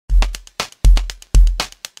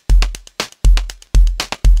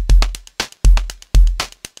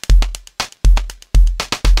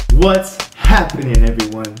What's happening,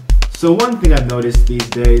 everyone? So one thing I've noticed these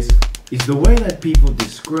days is the way that people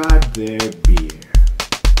describe their beer.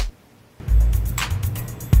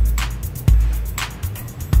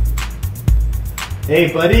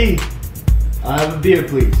 Hey buddy, I'll have a beer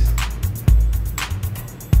please.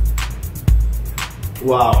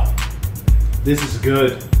 Wow, this is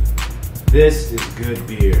good. This is good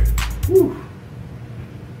beer. Whew.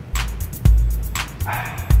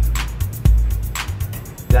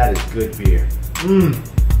 That is good beer.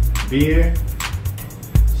 Beer,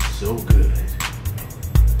 so good.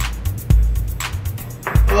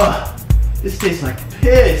 Ugh, this tastes like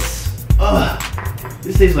piss. Ugh,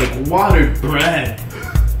 this tastes like watered bread.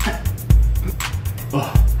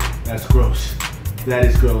 Oh, that's gross. That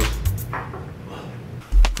is gross.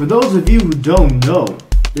 For those of you who don't know,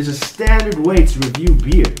 there's a standard way to review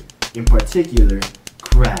beer, in particular,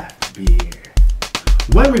 craft beer.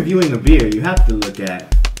 When reviewing a beer, you have to look at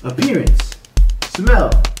appearance, smell,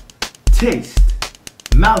 taste,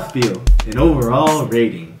 mouthfeel, and overall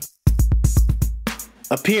rating.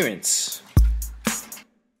 Appearance.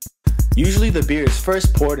 Usually the beer is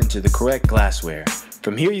first poured into the correct glassware.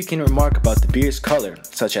 From here you can remark about the beer's color,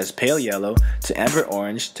 such as pale yellow to amber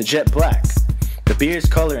orange to jet black. The beer's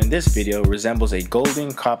color in this video resembles a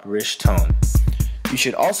golden copperish tone. You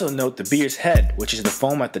should also note the beer's head, which is the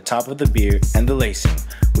foam at the top of the beer, and the lacing,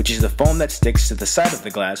 which is the foam that sticks to the side of the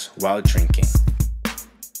glass while drinking.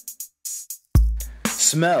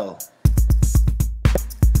 Smell.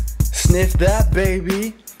 Sniff that,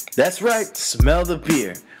 baby. That's right, smell the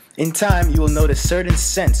beer. In time, you will notice certain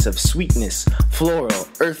scents of sweetness, floral,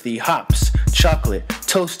 earthy hops, chocolate,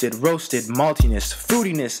 toasted, roasted, maltiness,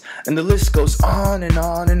 fruitiness, and the list goes on and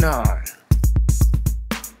on and on.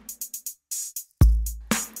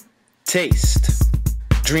 Taste.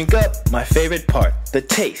 Drink up, my favorite part, the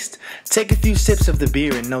taste. Take a few sips of the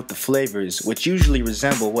beer and note the flavors, which usually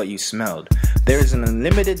resemble what you smelled. There is an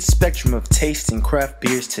unlimited spectrum of taste in craft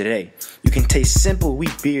beers today. You can taste simple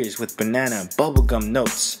wheat beers with banana, bubblegum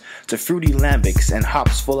notes, to fruity lambics and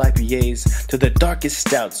hops full IPAs, to the darkest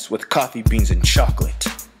stouts with coffee beans and chocolate.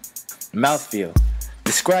 Mouthfeel.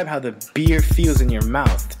 Describe how the beer feels in your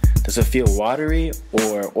mouth. Does it feel watery,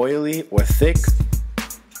 or oily, or thick?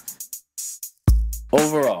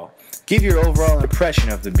 Overall. Give your overall impression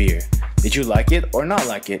of the beer. Did you like it or not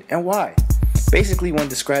like it, and why? Basically, when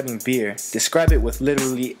describing beer, describe it with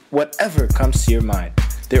literally whatever comes to your mind.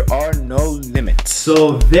 There are no limits.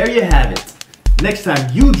 So there you have it. Next time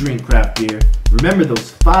you drink craft beer, remember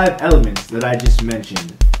those 5 elements that I just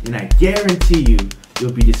mentioned, and I guarantee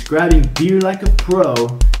you'll be describing beer like a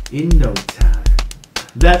pro in no time.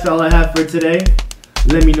 That's all I have for today.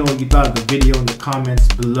 Let me know what you thought of the video in the comments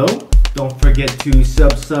below. Don't forget to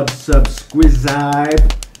subscribe.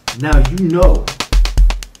 Now you know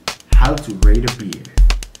how to rate a beer.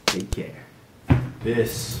 Take care.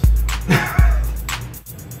 This.